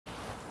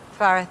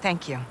Farah,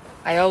 thank you.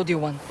 I owed you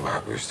one.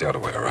 Well, it's the other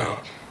way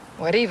around.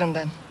 We're even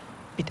then.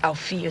 Bit auf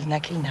viel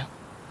Nakina.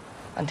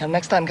 Until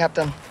next time,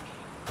 Captain.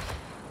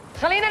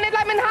 Salina, niet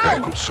laat me Hey,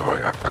 houden! I'm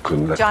sorry, I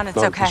couldn't let... John, it's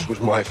no, okay. This was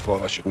my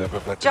fault. I should never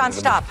have let... John,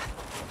 stop.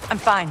 I'm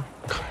fine.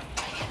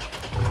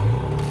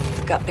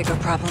 We've got bigger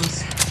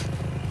problems.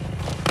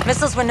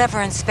 Missiles were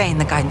never in Spain,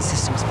 the guidance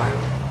systems were.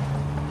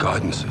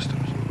 Guidance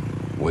systems?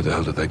 Where the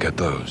hell did they get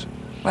those?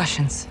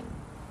 Russians.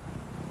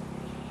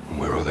 And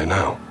where are they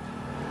now?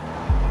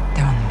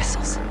 They're on the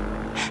missiles.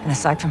 And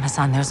aside from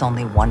Hassan, there's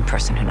only one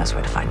person who knows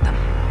where to find them.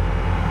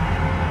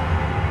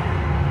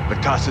 La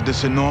Casa de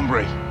Sin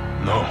Nombre.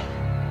 No.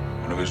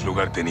 One of his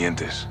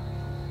lugartenientes.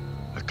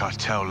 A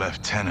cartel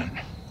lieutenant.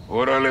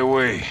 Órale,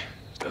 güey.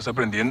 ¿Estás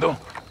aprendiendo?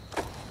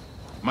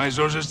 My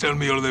sources tell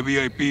me all the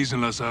VIPs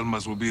in Las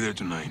Almas will be there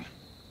tonight.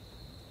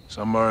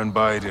 Some are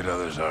invited,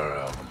 others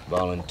are,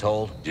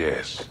 Voluntold?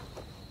 Yes.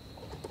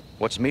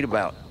 What's the meet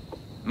about?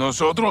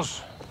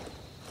 Nosotros?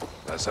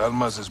 Las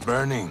Almas is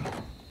burning,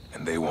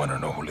 and they want to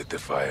know who lit the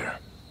fire.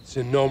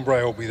 Sin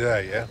Nombre will be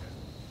there, yeah?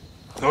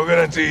 No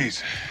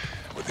guarantees,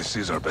 but this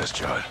is our best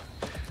shot.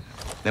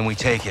 Then we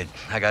take it.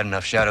 I got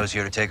enough shadows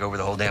here to take over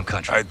the whole damn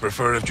country. I'd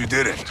prefer if you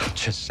didn't.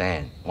 Just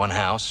saying. One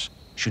house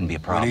shouldn't be a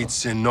problem. We need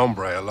Sin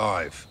Nombre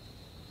alive.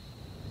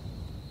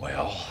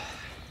 Well...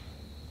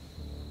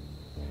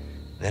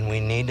 then we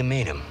need to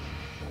meet him.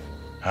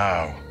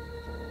 How?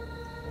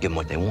 Give them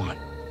what they want.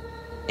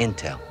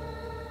 Intel.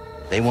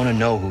 They want to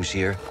know who's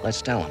here.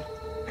 Let's tell them.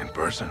 In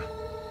person?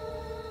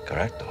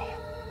 Correcto.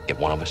 Get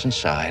one of us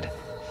inside,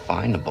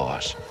 find the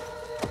boss,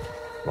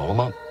 roll him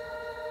up.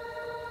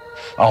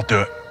 I'll do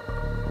it.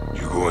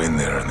 You go in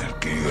there and they'll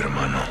kill you,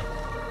 hermano.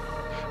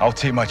 I'll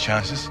take my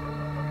chances.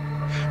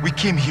 We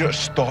came here to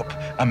stop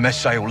a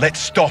missile. Let's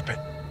stop it.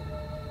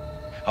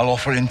 I'll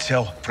offer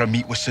intel for a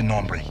meet with Sin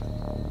Nombre.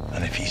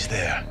 And if he's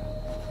there,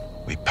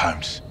 we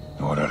pounce.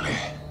 Órale.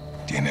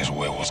 Tienes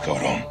huevos,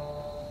 cabrón.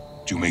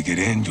 You make it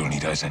in, you'll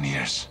need eyes and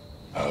ears.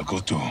 I'll go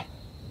too.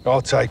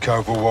 I'll take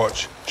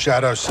Overwatch.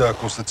 Shadow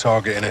circles the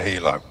target in a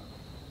helo.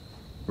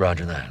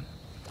 Roger that.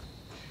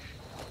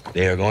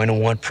 They are going to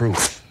want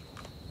proof.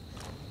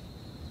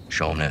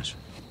 Show them this.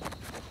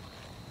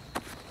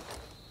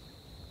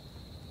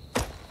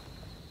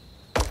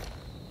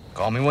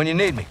 Call me when you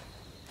need me.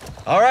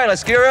 All right,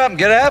 let's gear up and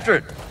get after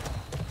it.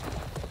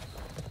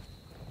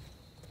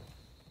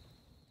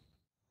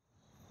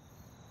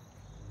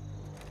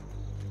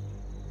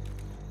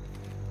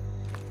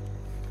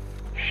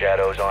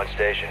 Shadows on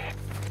station.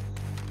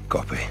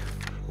 Copy.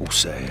 All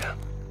set here.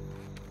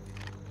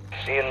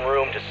 Seeing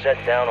room to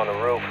set down on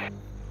the roof.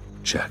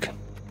 Check.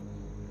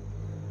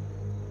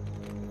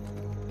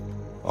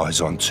 Eyes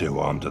on two,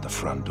 armed at the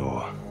front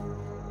door.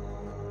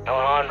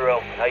 Alejandro,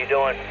 how you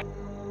doing?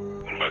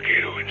 Un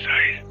vaquero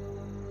inside.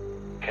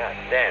 God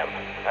damn,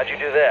 how'd you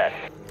do that?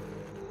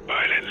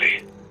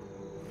 Violently.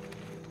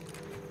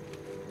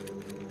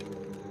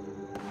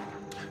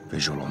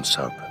 Visual on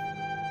soap.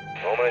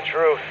 Moment of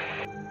truth.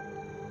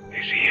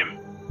 They see him.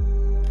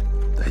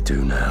 They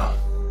do now.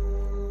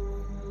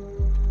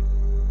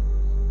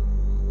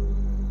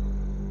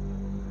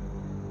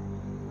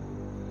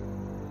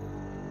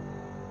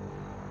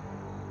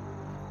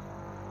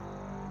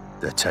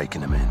 They're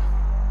taking him in.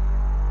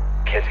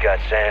 Kid's got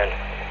sand.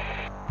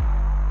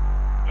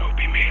 Hope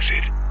he makes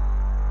it.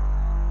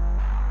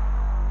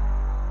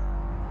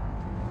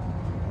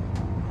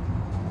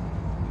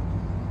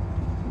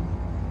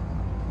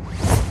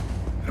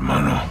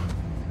 Hermano.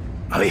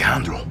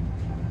 Alejandro,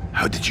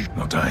 how did you...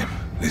 No time.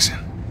 Listen.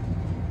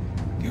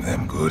 Give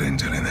them good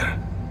intel in there.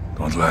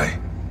 Don't lie.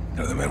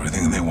 Tell them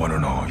everything they want to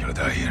know. You'll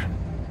die here.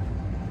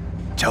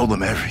 Tell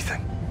them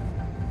everything.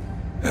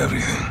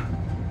 Everything.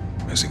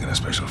 Mexican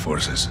Special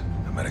Forces,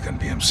 American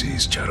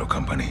PMC's Shadow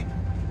Company,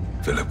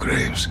 Phillip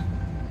Graves.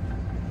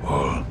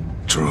 All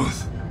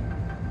truth.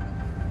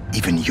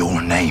 Even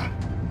your name.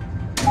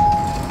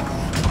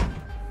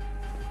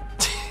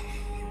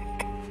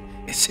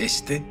 ¿Es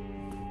este?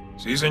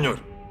 Sí, señor.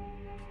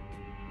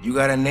 You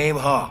got a name,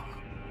 huh?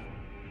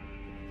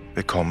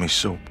 They call me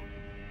Soap.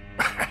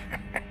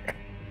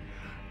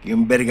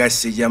 ¿Quién verga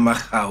se llama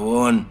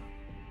Jabón?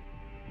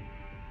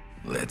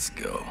 Let's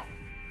go.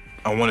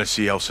 I want to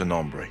see El Sin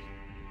Nombre.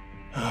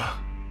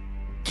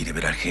 ¿Quiere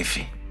ver al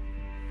jefe?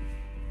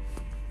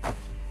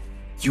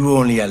 You're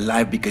only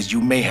alive because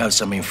you may have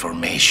some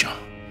information.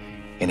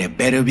 And it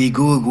better be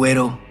good,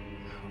 Güero.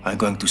 I'm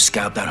going to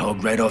scalp that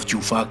hog right off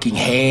your fucking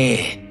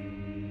head.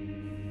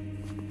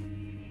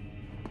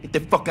 Get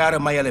the fuck out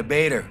of my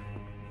elevator.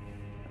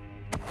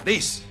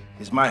 This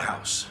is my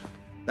house.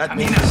 That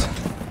means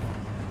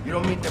you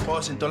don't meet the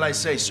boss until I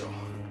say so.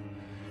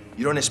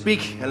 You don't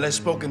speak unless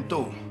spoken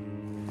to.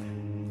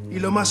 Y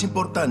lo más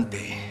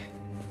importante,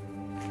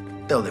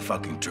 tell the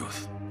fucking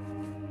truth.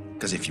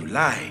 Because if you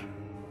lie,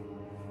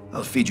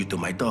 I'll feed you to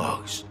my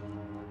dogs.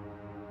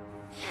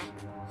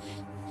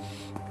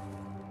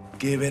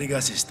 ¿Qué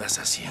vergas estás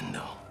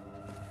haciendo?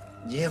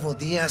 Llevo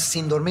días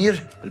sin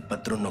dormir. El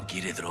patrón no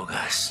quiere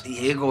drogas.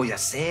 Diego, ya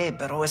sé,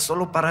 pero es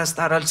solo para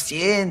estar al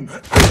 100.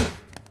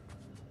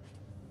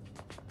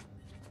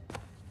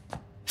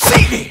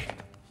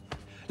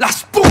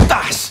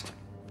 ¡Putas!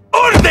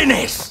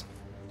 ¡Órdenes!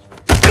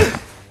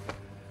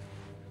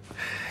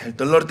 El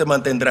dolor te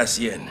mantendrá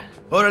 100.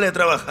 Órale a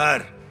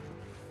trabajar.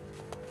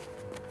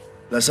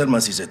 Las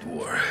Almas is at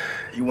war.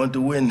 You want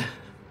to win?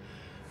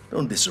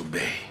 Don't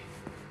disobey.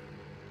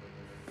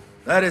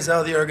 That is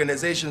how the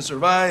organization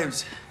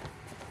survives.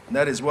 And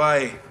that is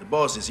why the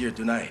boss is here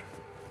tonight.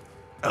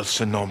 El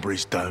Sin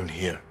Nombre's down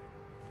here.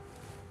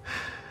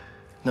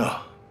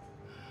 No.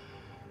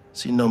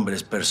 Sin Nombre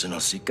es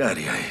personal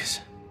sicaria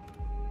es.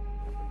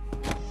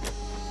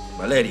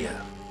 Valeria,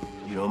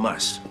 y no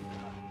más.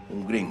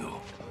 Un gringo.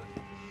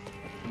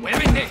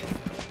 ¡Muévete!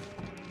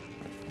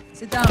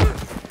 Sit down.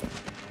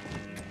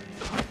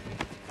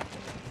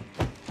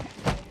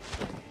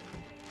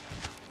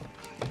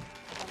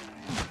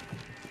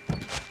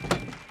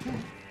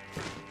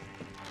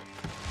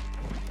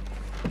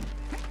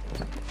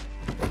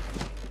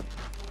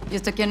 ¿Y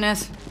este quién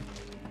es?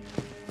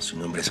 Su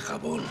nombre es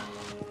Jabón.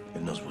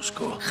 Él nos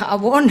buscó.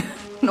 ¿Jabón?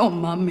 No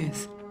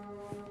mames.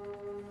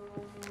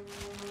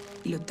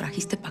 ¿Y lo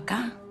trajiste para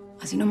acá?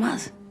 Así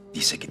nomás.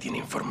 Dice que tiene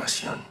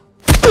información.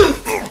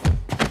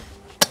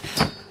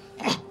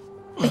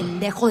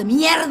 ¡Pendejo de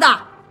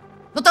mierda!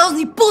 No tenemos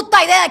ni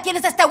puta idea de quién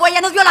es este güey.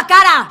 ¡Ya nos vio la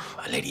cara!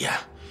 Valeria,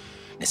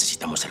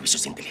 necesitamos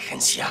servicios de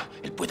inteligencia.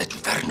 Él puede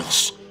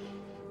ayudarnos.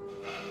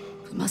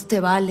 Pues más te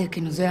vale que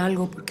nos dé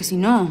algo, porque si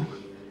no,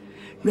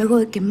 luego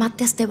de que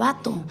mate a este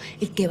vato,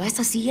 el que va a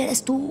esa silla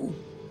eres tú.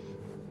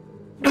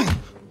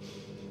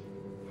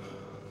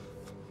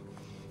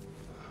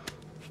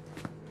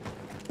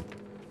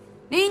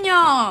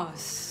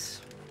 Niños!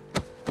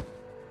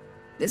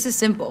 This is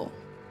simple.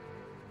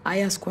 I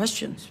ask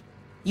questions.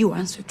 You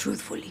answer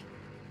truthfully.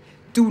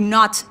 Do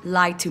not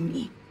lie to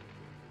me.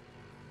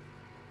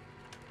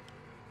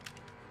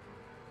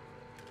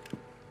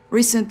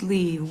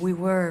 Recently, we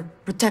were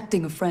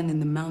protecting a friend in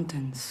the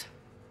mountains.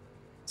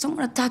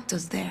 Someone attacked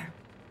us there.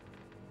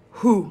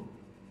 Who?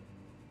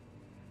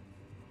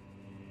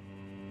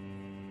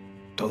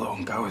 Todo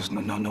un caos,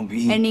 no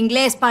vi. En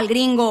inglés, pa'l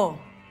gringo.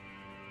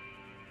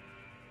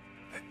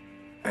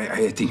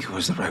 I think it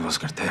was the rivals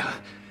cartel.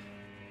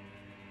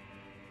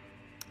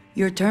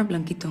 Your turn,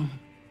 Blanquito.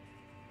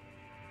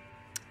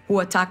 Who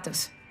attacked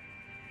us?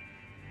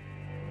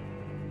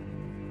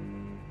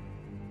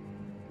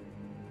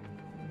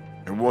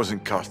 It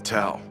wasn't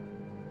cartel.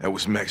 That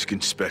was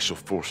Mexican Special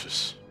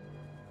Forces.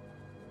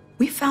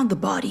 We found the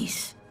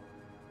bodies.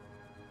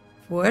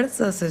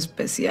 Fuerzas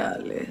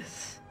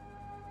Especiales.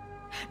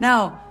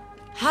 Now,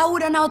 how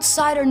would an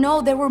outsider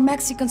know they were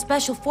Mexican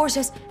Special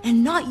Forces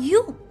and not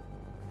you?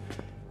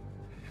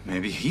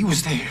 Maybe he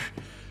was there.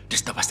 Tú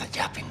estabas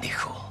allá,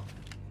 pendejo.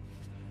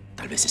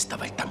 Tal vez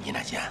estaba él también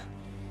allá.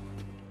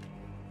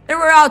 There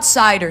were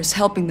outsiders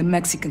helping the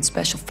Mexican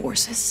Special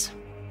Forces.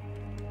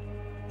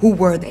 Who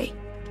were they?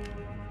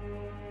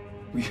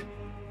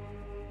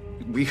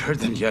 We heard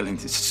them yelling,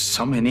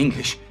 some in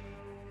English.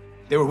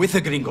 They were with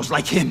the gringos,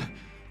 like him.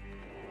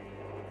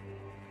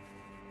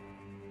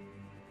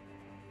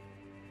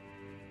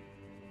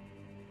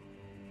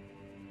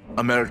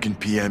 American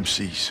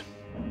PMCs.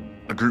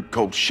 A group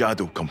called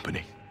Shadow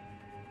Company.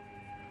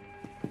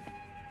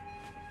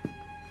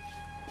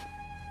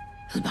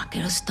 Los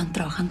vaqueros están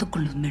trabajando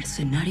con los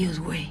mercenarios,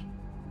 güey.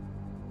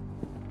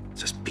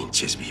 Esas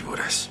pinches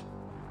víboras.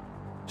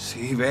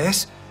 Sí,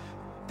 ¿ves?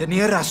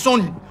 Tenía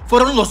razón.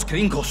 Fueron los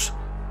gringos.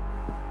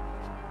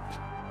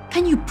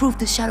 Can you prove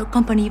the Shadow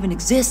Company even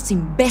exists,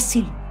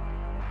 imbécil?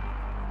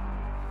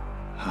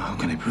 How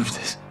can I prove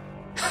this?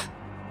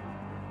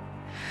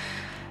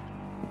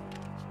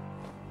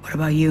 What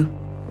about you?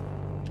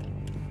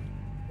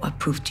 What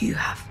proof do you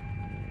have?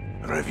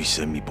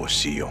 Revisé mi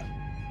bolsillo.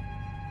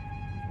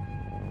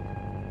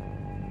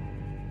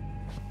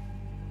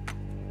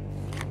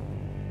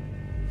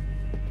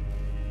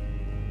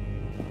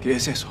 ¿Qué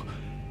es eso?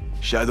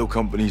 Shadow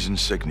Company's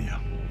insignia.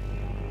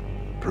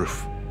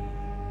 Proof.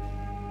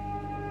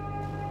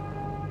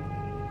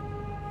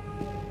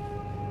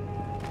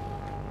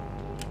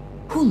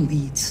 Who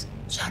leads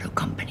Shadow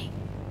Company?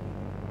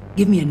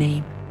 Give me a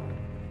name.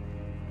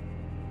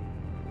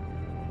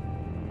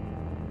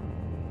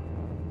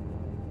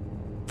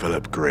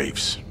 Phillip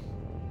Graves.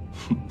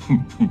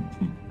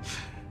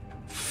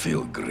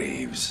 Phil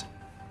Graves.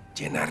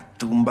 Llenar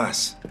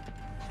tumbas.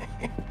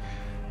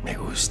 Me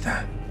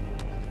gusta.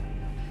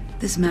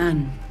 This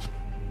man,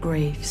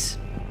 Graves,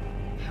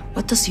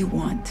 what does he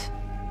want?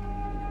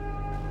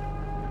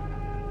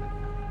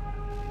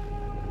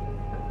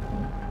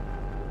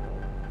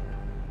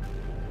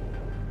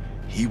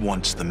 He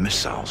wants the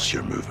missiles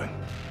you're moving.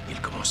 ¿Y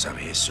él cómo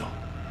sabe eso?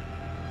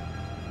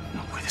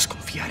 No puedes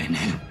confiar en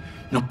él.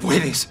 No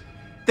puedes.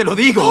 ¡Te lo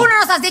digo! ¡Tú no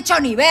nos has dicho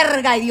ni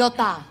verga,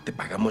 idiota! Te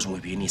pagamos muy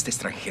bien y este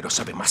extranjero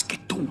sabe más que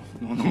tú.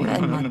 Hora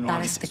de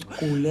matar a este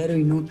culero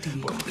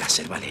inútil. Con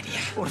placer, Valeria.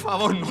 Por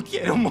favor, no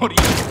quiero morir.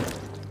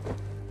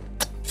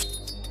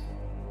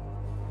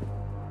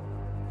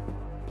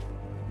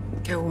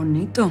 Qué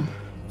bonito.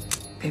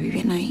 Te vi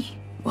bien ahí.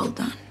 Well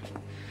done.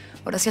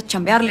 Ahora sí a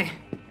chambearle.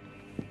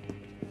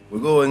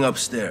 We're going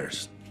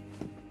upstairs.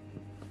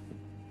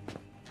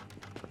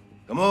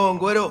 Come on,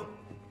 güero.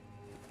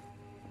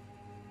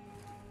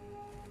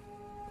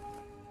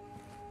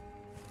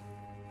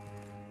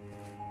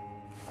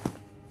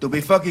 To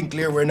be fucking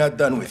clear, we're not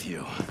done with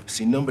you.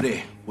 Sin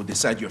Nombre will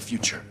decide your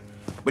future.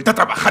 Vuelta a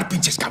trabajar,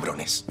 pinches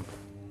cabrones.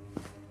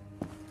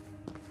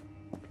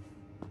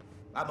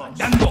 Vamos.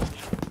 ¡Dando!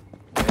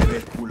 Mueve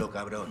el culo,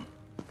 cabrón.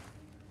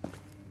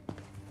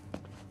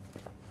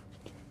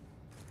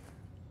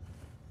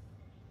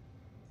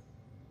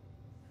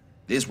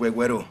 This way,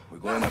 güero. We're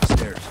going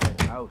upstairs.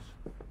 House.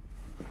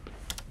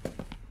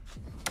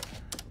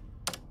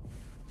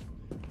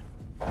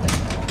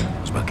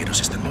 Los vaqueros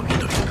se están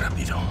moviendo bien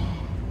rápido.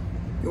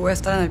 Yo voy a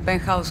estar en el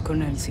penthouse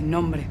con el Sin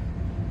Nombre.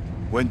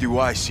 When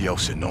do I see El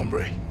Sin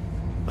Nombre?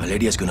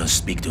 Valeria's gonna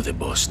speak to the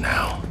boss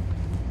now.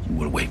 You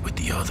will wait with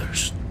the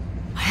others.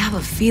 I have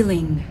a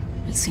feeling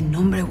el Sin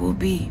Nombre will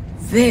be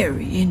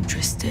very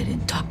interested in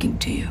talking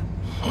to you.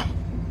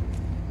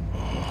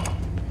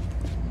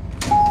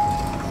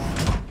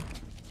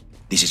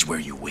 This is where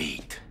you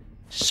wait.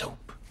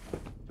 Soap.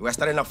 Yo voy a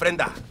estar en la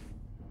ofrenda.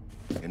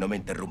 Que no me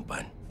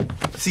interrumpan.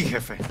 Sí,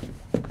 jefe.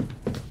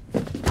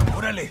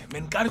 Órale, me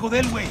encargo de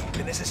él, güey.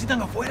 Te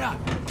necesitan afuera.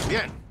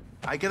 Bien.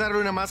 Hay que darle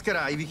una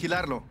máscara y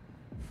vigilarlo.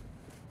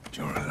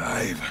 You're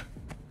alive.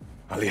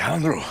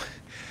 Alejandro.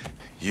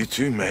 You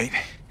too, mate.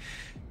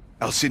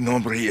 El Sin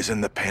Nombre is in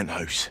the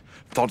penthouse.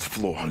 3rd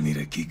floor. I'll need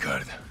a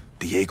keycard.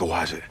 Diego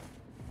has it.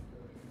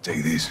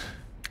 Take this.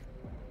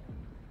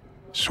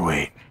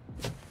 Sweet.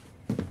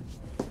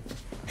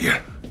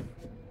 Here.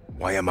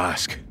 Why a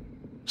mask?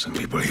 Some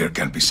people here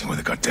can't be seen with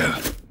the cartel.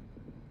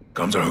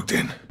 Comms are hooked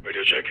in.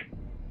 Radio check.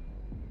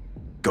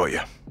 Got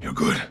ya. You're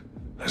good.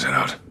 Let's head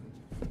out.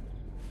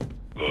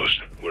 Boss,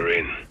 we're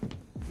in.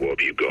 What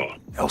have you got?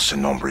 El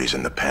Sin Nombre is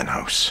in the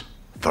penthouse.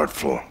 3rd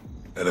floor.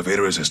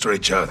 Elevator is a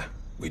straight shot.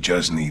 We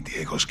just need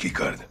Diego's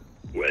keycard.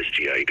 Where's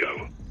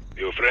Diego?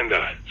 The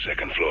ofrenda,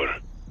 2nd floor.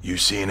 You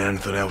seeing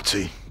anything,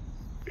 LT?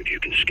 If you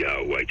can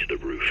scout way to the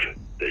roof,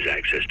 there's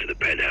access to the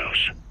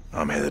penthouse.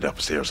 I'm headed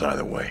upstairs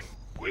either way.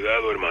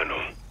 Cuidado,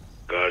 hermano.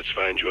 Guards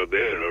find you up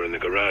there or in the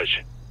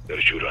garage. They'll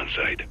shoot on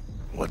sight.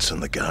 What's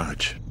in the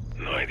garage?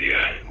 No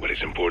idea, but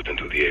it's important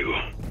to Diego.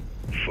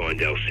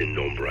 Find El Sin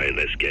Nombre and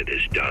let's get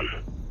this done.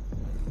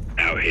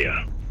 Out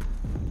here.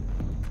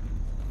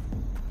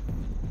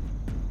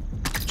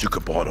 Took a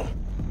bottle.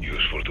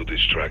 Useful to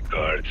distract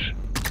guards.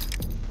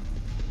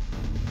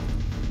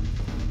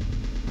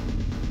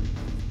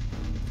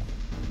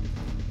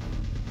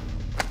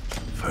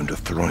 Found a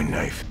throwing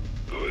knife.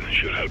 Good,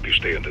 should help you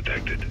stay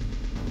undetected.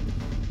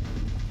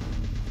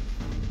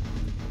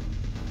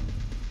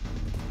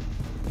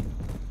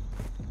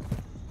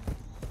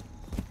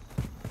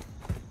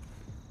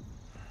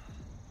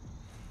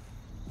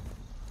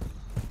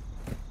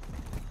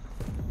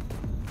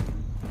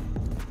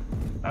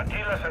 Aquí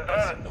la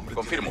central.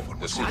 Confirmo.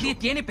 Nadie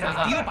tiene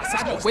permitido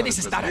pasar, no puedes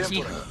estar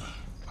aquí.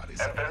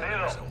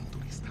 Entendido. Un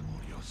turista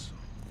curioso.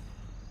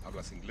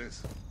 ¿Hablas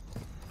inglés?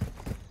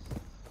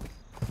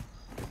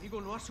 El enemigo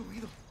no ha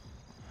subido.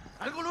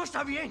 Algo no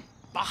está bien.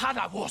 Baja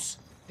la voz.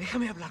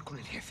 Déjame hablar con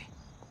el jefe.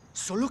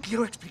 Solo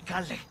quiero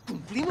explicarle.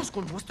 Cumplimos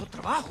con nuestro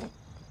trabajo.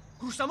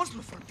 Cruzamos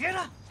la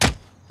frontera.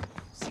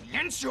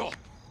 ¡Silencio!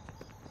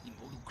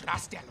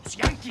 Involucraste a los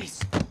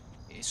yanquis.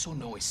 Eso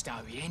no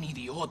está bien,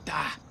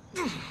 idiota.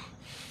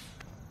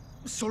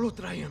 Solo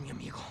trae a mi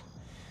amigo.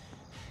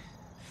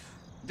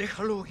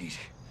 Déjalo ir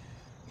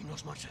y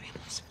nos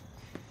marcharemos.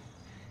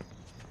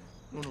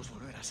 No nos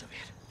volverás a ver.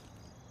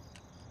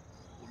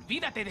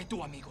 Olvídate de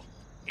tu amigo.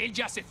 Él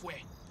ya se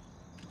fue.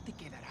 Tú te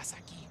quedarás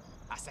aquí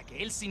hasta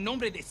que él sin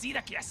nombre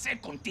decida qué hacer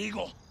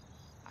contigo.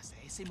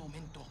 Hasta ese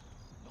momento,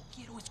 no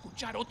quiero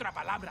escuchar otra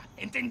palabra.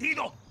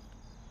 ¿Entendido?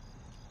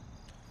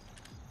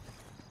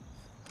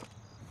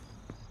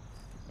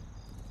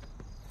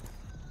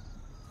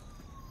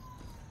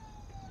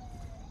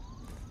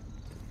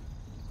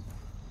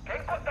 ¿Qué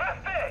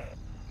encontraste?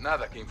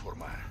 Nada que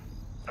informar.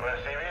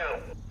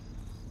 Recibido.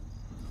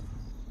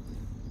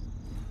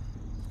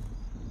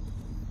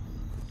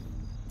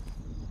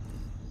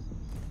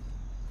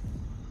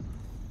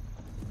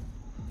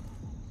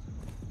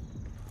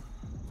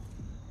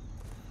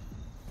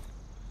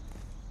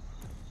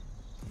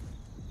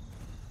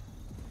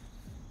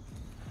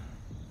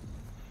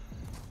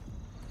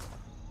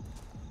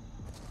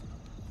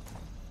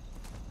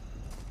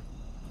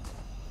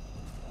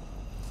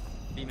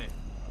 Dime.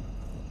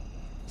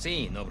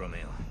 Sí, no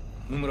bromeo.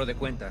 Número de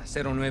cuenta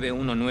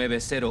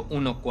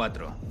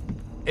 0919014.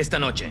 Esta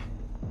noche.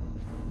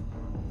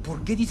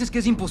 ¿Por qué dices que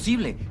es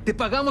imposible? Te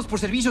pagamos por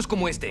servicios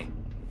como este.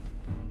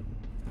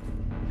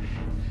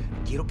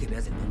 Quiero que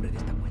veas el nombre de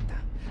esta cuenta.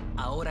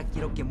 Ahora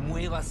quiero que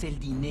muevas el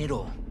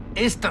dinero.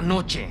 Esta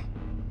noche.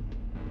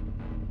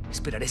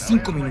 Esperaré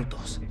 5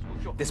 minutos.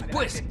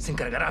 Después se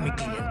encargará mi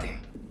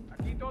cliente.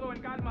 Aquí todo en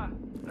calma.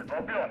 ¿Le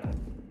copio?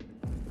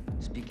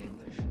 Speak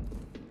English.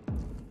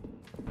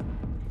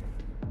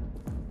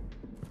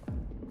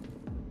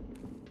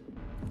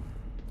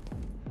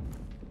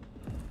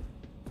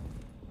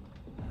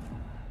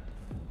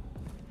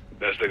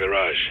 That's the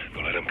garage.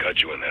 Don't let him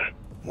cut you in there.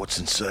 What's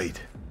inside?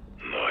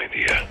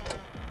 idea.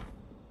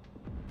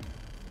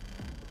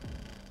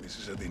 This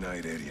is a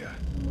denied area.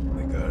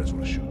 The guards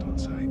will shoot on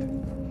sight.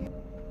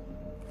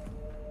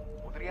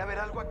 ¿Podría haber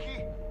algo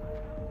aquí?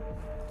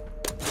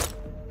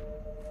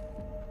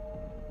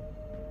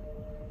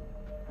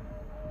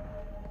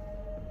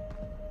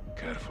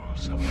 Careful,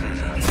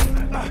 someone's after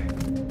that knife.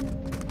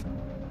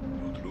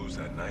 Don't lose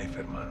that knife,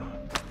 hermano.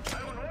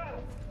 ¡Algo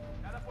nuevo!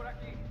 Nada por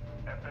aquí.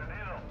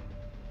 Entendido.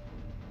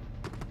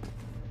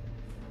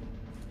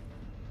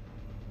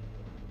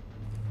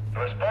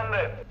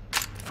 Responde.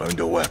 Found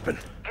a weapon.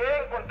 ¿Qué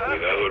encontraste?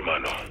 Cuidado,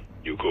 hermano.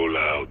 You go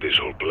loud, this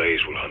whole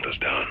place will hunt us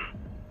down.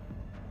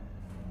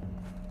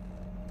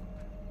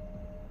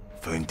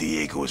 Found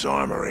Diego's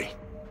armory.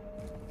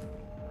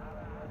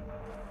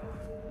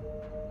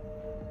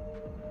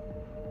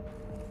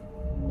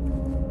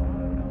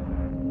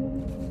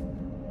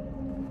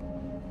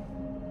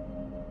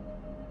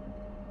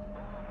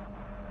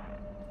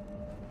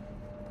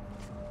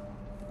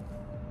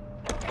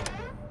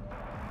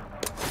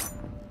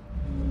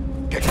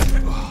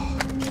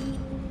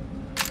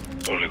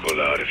 Only go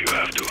loud if you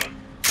have to.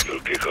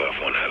 You'll kick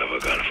off one hell of a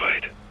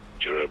gunfight.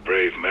 You're a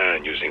brave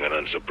man using an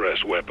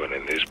unsuppressed weapon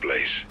in this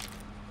place.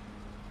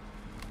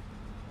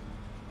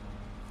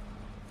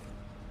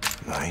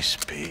 Nice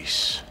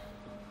piece.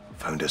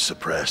 Found a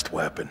suppressed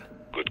weapon.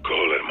 Good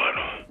call,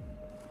 hermano.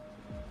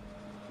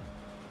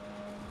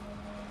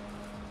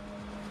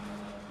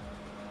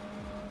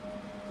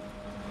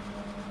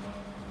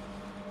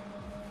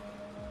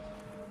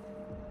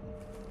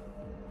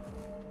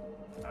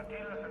 Aquí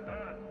en la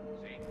central.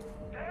 Sí.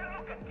 ¿Qué es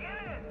lo que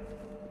tienen?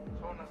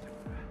 Zona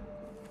segura.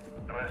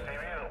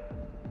 Recibido.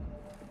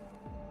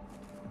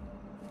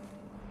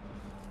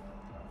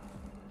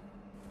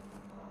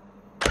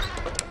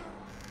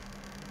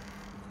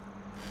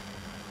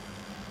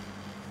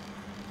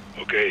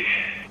 Okay,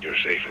 you're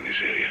safe in this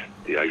area.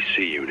 The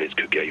AC units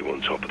could get you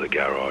on top of the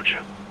garage.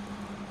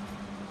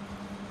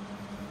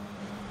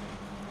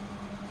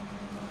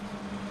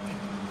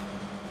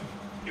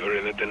 You're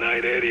in the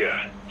denied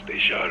area. Stay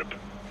sharp.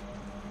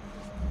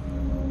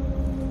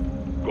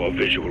 Got a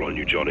visual on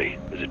you, Johnny.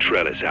 There's a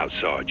trellis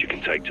outside you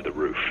can take to the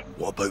roof.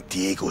 What about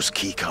Diego's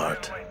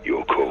keycard?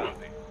 You're cool.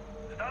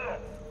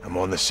 I'm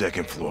on the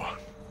second floor.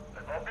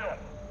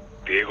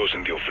 Diego's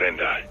in the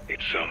ofrenda.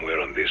 It's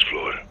somewhere on this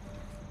floor.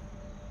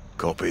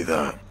 Copy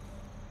that.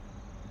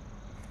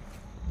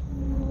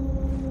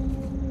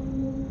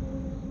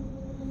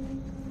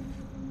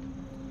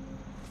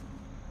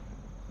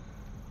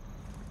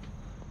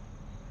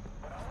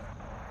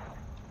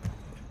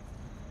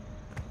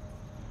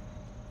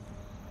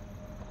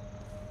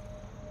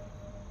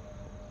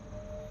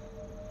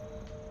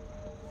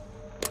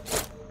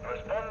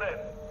 Responde.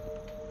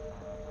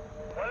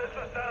 ¿Cuál es su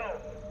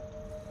estado?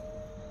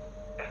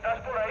 ¿Estás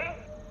por ahí?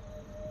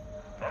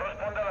 No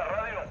responde a la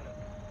radio.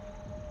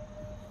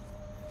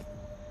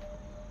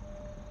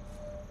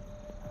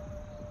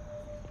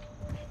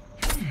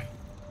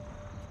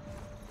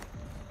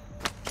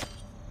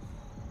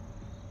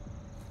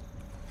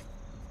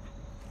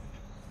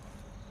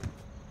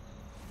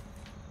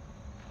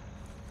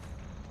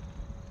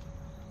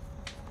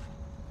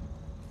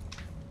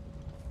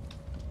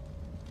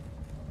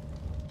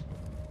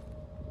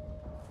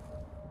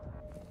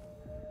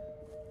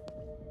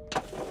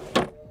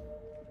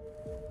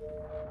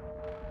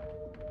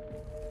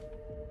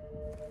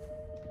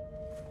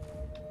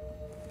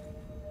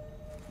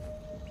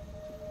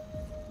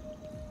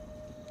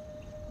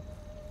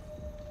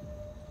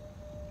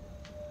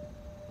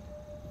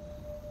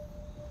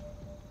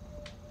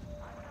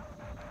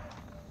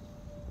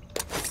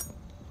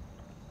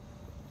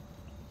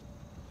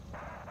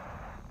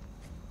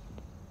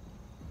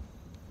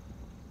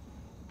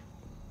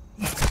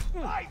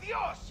 ¡Ay,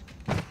 Dios!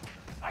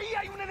 ¡Ahí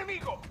hay un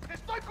enemigo! ¡Te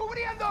estoy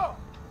cubriendo!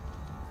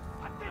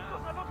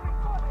 ¡Atentos a los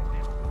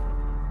rincones!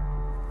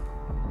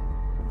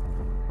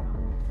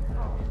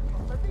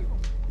 ¡Nos perdimos!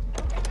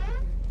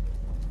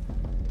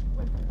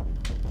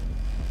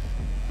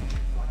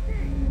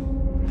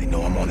 They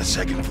know I'm on the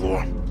second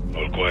floor.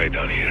 All quiet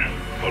down here.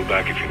 Fall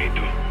back if you need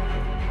to.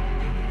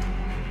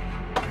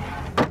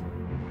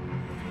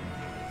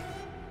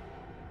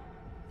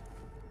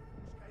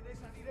 En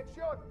esa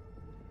dirección.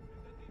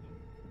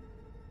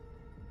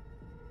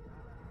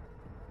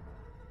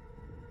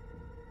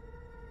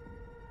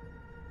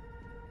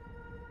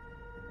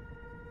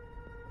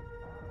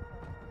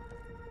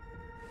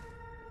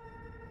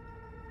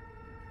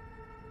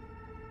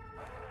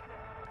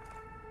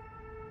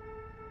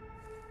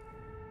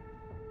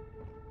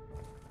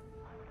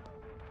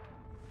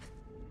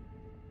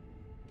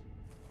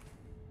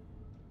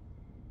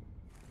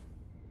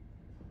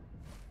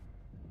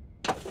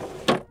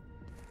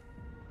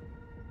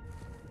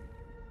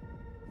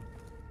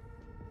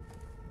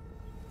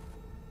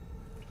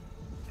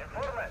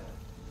 Informe.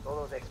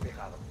 Todo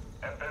despejado.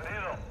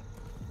 Entendido.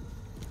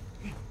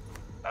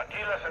 Aquí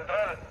la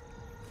central.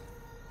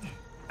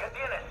 ¿Qué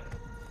tienes?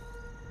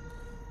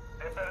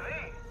 Te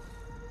perdí.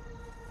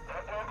 No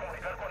me puedo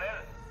comunicar con él.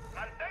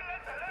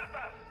 Manténganse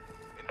alertas.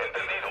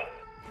 Entendido.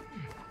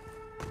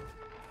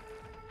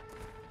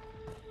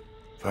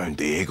 Found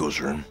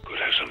Diego's room. Could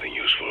have something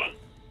useful.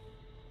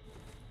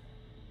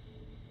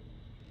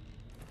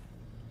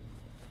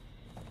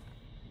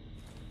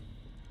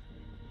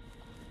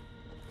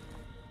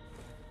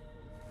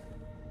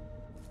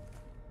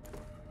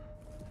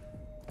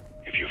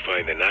 If you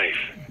find a knife,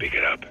 pick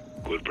it up.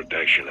 Good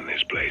protection in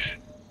this place.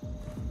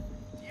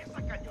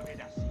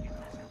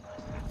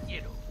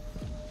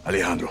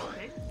 Alejandro.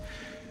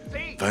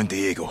 Found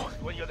Diego.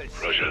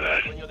 Roger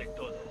that.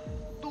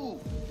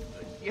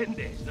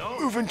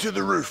 Moving to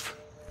the roof.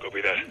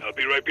 Copy that. I'll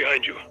be right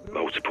behind you.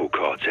 Multiple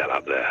cartel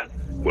up there.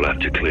 We'll have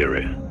to clear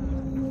it.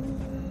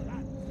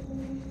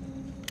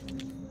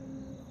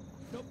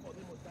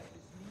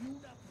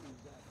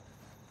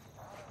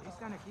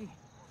 Están aquí.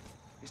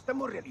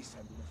 Estamos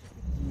realizando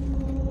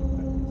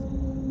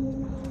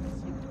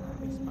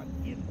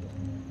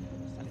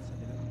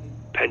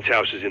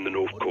Penthouse is in the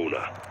north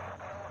corner.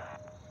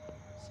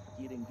 Si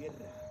quieren guerra,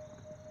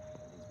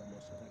 les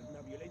vamos a dar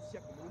una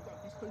violencia como nunca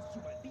han visto en su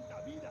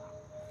maldita vida.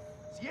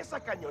 Si esa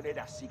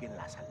cañonera sigue en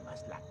Las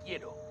Almas, la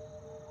quiero.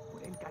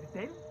 ¿Por el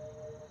cartel?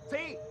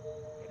 Sí.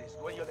 Eres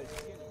dueño del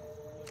cielo.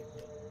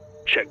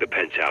 Check the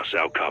penthouse.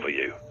 I'll cover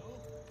you.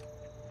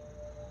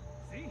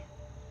 Sí.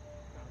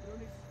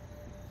 Cabrones.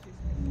 Este es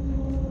un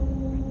momento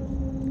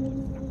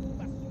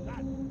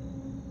ahora.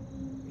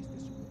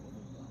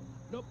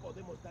 No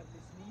podemos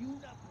darles ni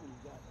una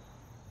pulgada.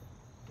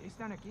 ¿Qué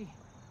están aquí?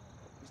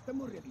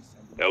 Estamos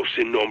revisando. El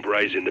Sin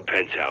Nombre is in the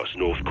penthouse,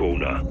 north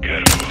corner.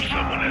 Careful,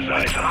 someone has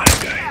eyes on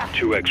that guy.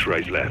 2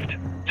 X-rays left.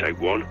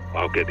 Take one,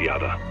 I'll get the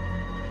other.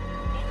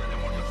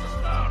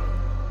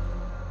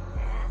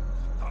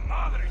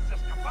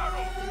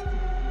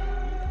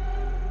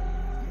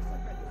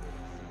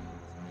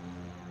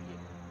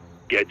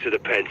 Get to the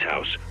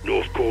penthouse,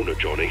 north corner,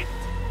 Johnny.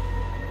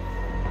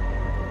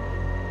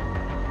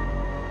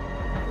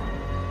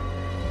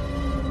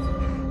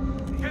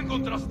 ¿Qué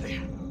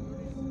encontraste?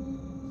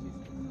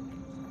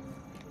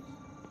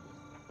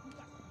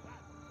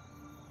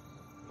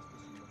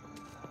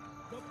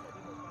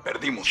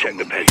 Perdimos. Check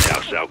the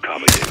penthouse, I'll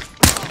cover you.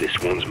 This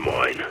one's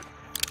mine.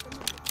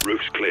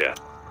 Roof's clear.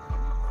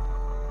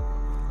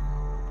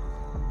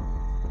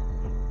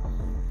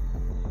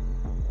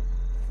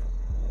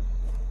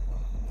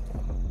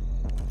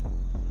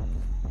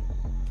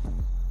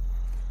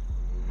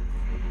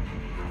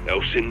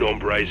 El Sin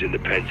Nombre is in the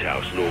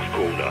penthouse, north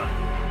corner.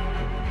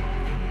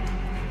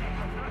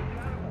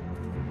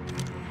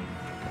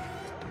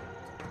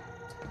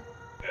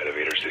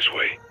 Elevator's this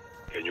way.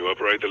 Can you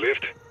operate the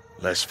lift?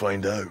 Let's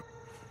find out.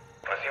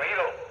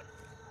 Recibido.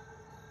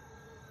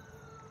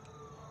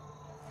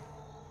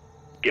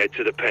 Get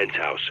to the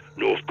penthouse,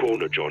 north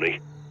corner, Johnny.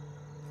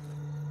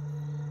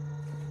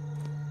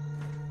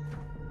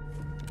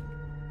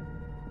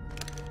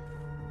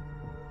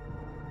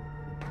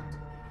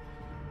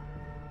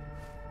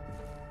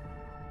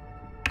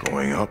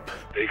 Going up.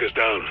 Take us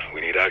down.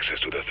 We need access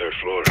to the third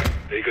floor.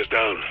 Take us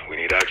down. We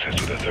need access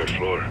to the third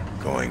floor.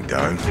 Going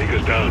down. Take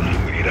us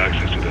down. We need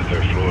access to the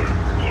third floor.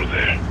 Hold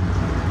there.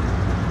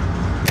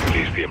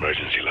 Release the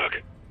emergency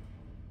lock.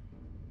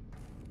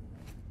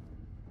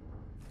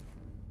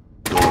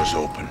 Doors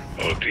open.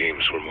 All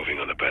teams, we're moving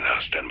on the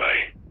penthouse. Stand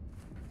by.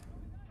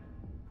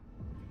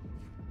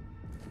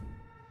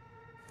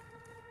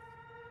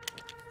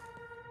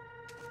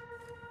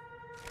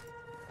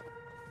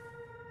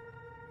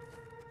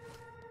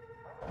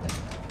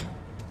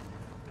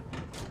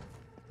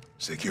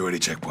 Security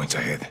checkpoints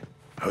ahead.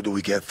 How do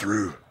we get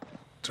through?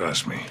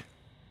 Trust me.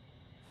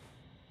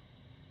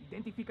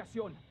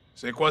 Identificación.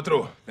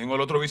 C4, tengo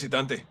al otro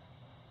visitante.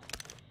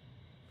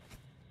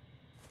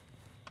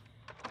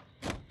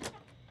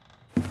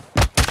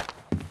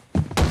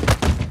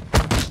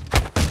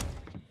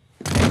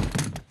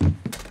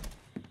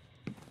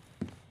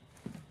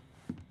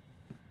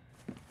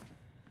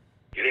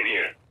 Get in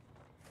here.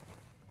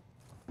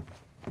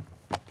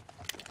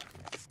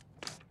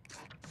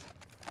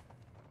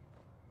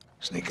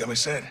 Sneak me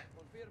said.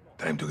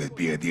 Time to get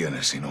PID on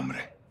el Sin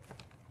Nombre.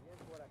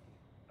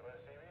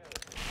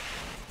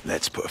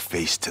 Let's put a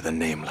face to the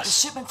nameless.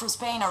 The shipment from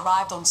Spain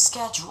arrived on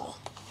schedule.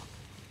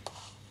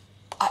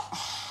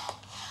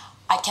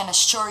 I can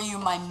assure you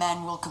my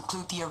men will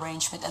conclude the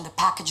arrangement and the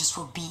packages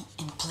will be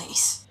in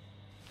place.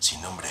 Sin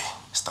Nombre,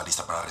 ¿está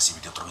lista para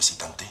recibir otro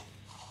visitante?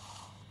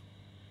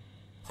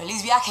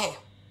 ¡Feliz viaje!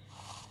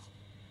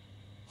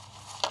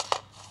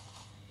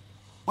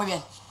 Muy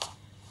bien.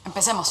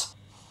 Empecemos.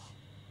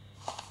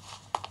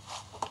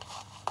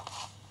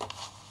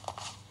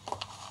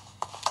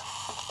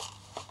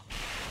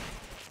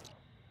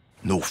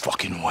 No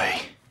fucking way.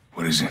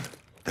 What is it?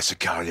 The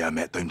sicaria I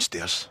met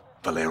downstairs.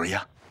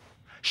 Valeria.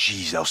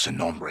 She's El Sin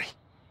Nombre.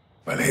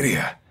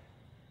 Valeria?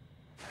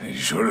 Are you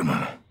sure,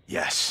 hermano?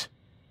 Yes.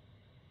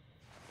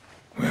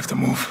 We have to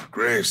move.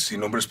 Graves,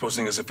 Sin Nombre's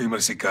posting as a female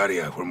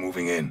sicaria. We're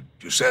moving in.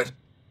 You said?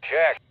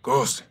 Check.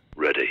 Ghost.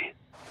 Ready.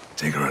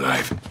 Take her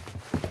alive.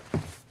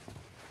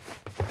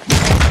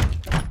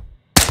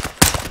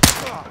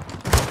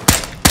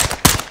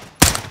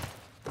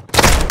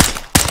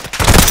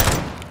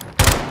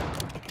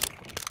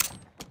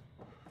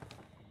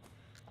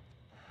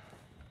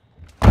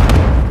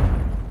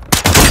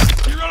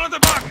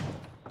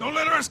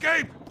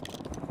 escape!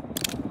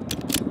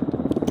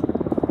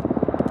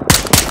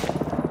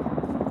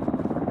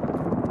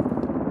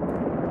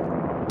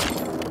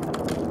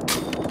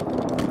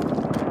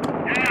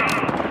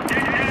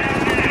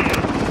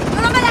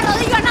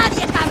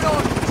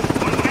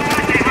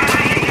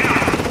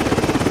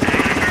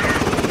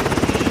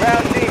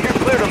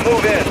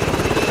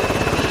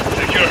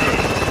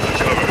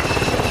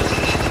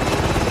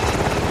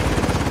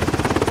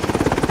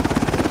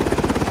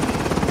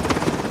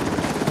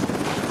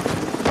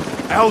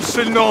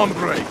 Sin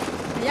Nombre.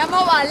 Me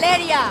llamo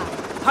Valeria.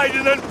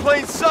 Hiding in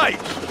plain sight.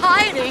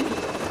 Hiding?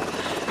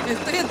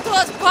 Estoy en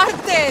todas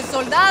partes,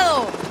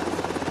 soldado.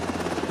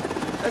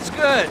 That's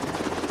good.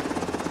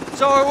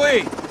 So are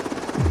we.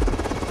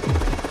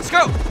 Let's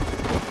go.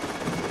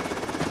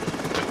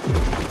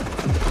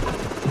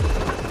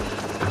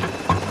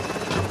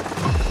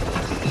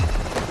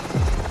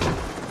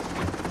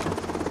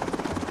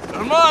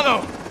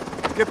 Hermano,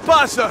 ¿qué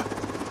pasa?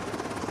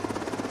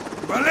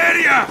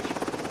 Valeria!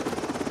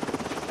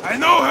 I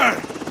know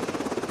her!